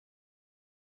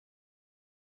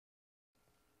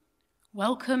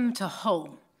Welcome to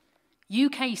Hull,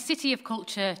 UK City of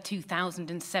Culture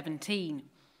 2017.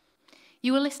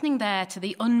 You are listening there to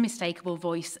the unmistakable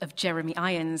voice of Jeremy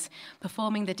Irons,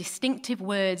 performing the distinctive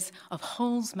words of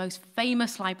Hull's most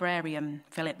famous librarian,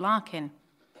 Philip Larkin.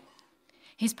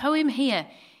 His poem here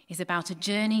is about a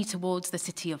journey towards the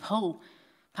city of Hull,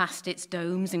 past its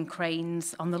domes and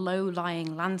cranes, on the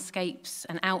low-lying landscapes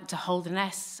and out to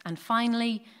Holderness, and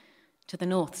finally to the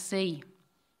North Sea.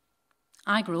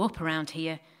 I grew up around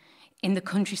here, in the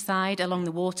countryside, along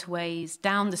the waterways,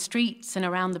 down the streets and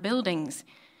around the buildings.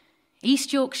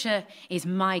 East Yorkshire is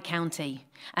my county,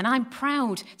 and I'm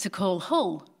proud to call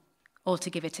Hull, or to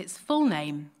give it its full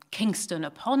name, Kingston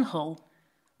upon Hull,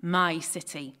 my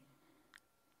city.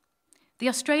 The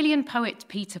Australian poet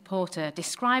Peter Porter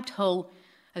described Hull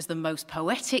as the most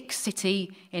poetic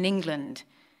city in England,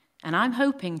 and I'm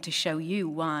hoping to show you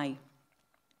why.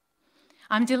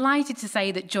 I'm delighted to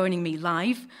say that joining me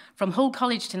live from Hull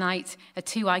College tonight are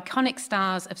two iconic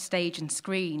stars of stage and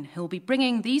screen who will be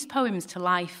bringing these poems to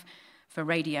life for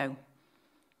radio.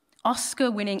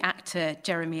 Oscar-winning actor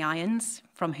Jeremy Irons,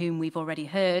 from whom we've already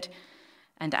heard,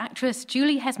 and actress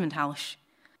Julie Hesmondhalgh.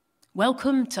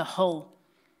 Welcome to Hull,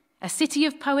 a city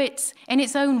of poets in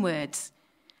its own words,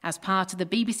 as part of the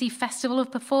BBC Festival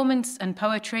of Performance and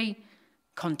Poetry,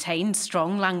 contains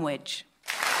strong language.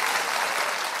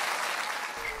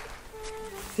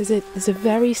 There's a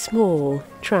very small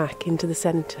track into the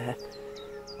centre,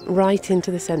 right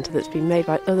into the centre, that's been made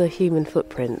by other human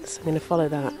footprints. I'm going to follow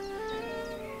that.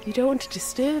 You don't want to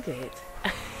disturb it.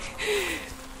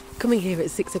 Coming here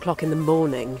at 6 o'clock in the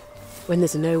morning, when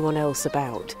there's no one else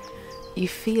about, you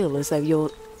feel as though you're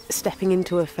stepping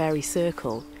into a fairy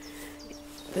circle.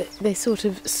 They sort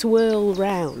of swirl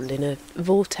round in a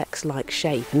vortex-like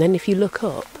shape, and then if you look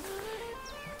up,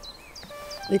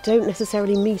 they don't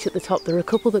necessarily meet at the top. There are a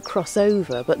couple that cross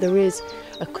over, but there is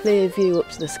a clear view up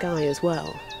to the sky as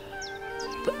well.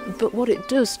 But what it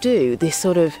does do, this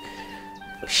sort of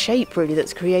shape really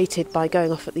that's created by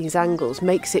going off at these angles,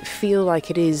 makes it feel like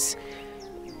it is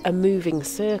a moving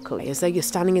circle, as though you're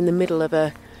standing in the middle of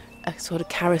a sort of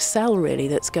carousel really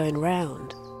that's going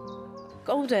round.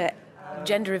 Older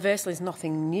gender reversal is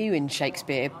nothing new in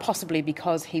Shakespeare, possibly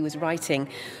because he was writing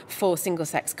for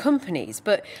single-sex companies.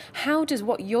 But how does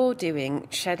what you're doing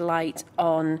shed light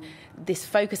on this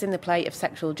focus in the play of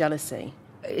sexual jealousy?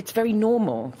 It's very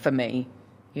normal for me,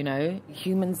 you know.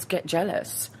 Humans get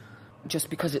jealous.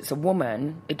 Just because it's a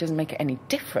woman, it doesn't make it any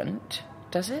different,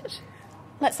 does it?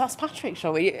 Let's ask Patrick,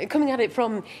 shall we? Coming at it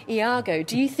from Iago,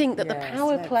 do you think that the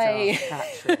power play,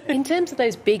 in terms of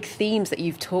those big themes that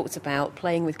you've talked about,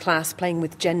 playing with class, playing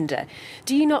with gender,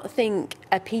 do you not think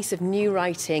a piece of new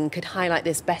writing could highlight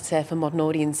this better for modern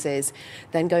audiences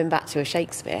than going back to a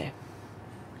Shakespeare?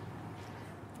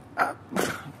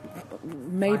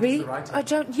 Maybe. I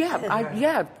don't,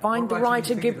 find the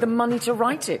writer, give them money to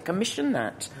write it, commission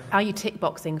that. Are you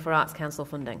tick-boxing for Arts Council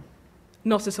funding?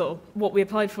 Not at all. What we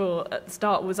applied for at the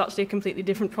start was actually a completely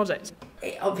different project.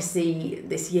 Obviously,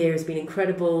 this year has been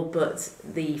incredible, but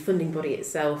the funding body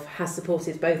itself has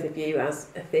supported both of you as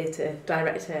a theatre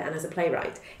director and as a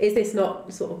playwright. Is this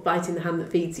not sort of biting the hand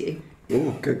that feeds you?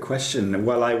 Oh, good question.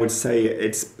 Well, I would say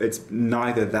it's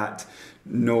neither that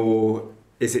nor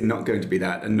is it not going to be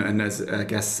that. And as I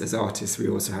guess as artists, we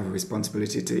also have a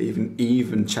responsibility to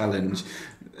even challenge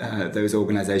those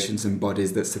organisations and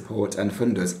bodies that support and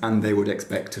fund us, and they would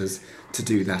expect us to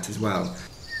do that as well.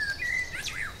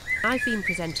 I've been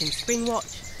presenting Spring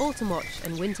Watch, Autumn Watch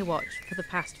and Winter Watch for the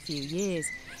past few years,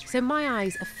 so my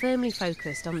eyes are firmly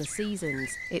focused on the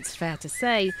seasons. It's fair to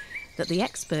say that the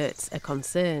experts are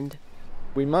concerned.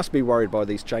 We must be worried by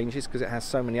these changes because it has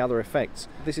so many other effects.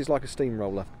 This is like a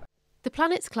steamroller. The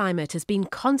planet's climate has been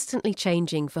constantly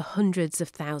changing for hundreds of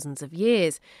thousands of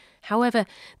years. However,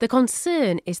 the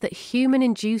concern is that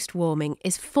human-induced warming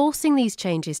is forcing these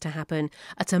changes to happen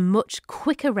at a much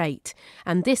quicker rate,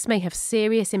 and this may have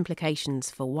serious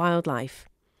implications for wildlife.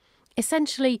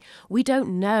 Essentially, we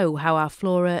don't know how our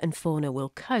flora and fauna will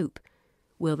cope.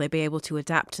 Will they be able to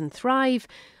adapt and thrive,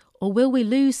 or will we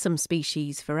lose some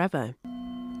species forever?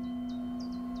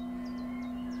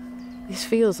 This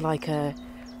feels like a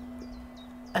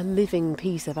living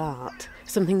piece of art,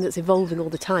 something that's evolving all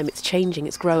the time. It's changing,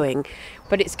 it's growing,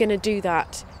 but it's going to do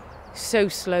that so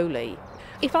slowly.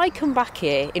 If I come back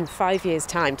here in 5 years'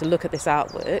 time to look at this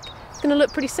artwork, it's going to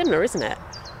look pretty similar, isn't it?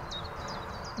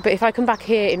 But if I come back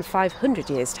here in 500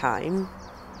 years' time,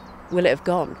 will it have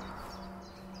gone?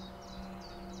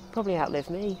 Probably outlive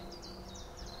me.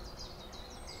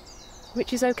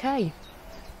 Which is okay,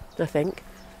 I think.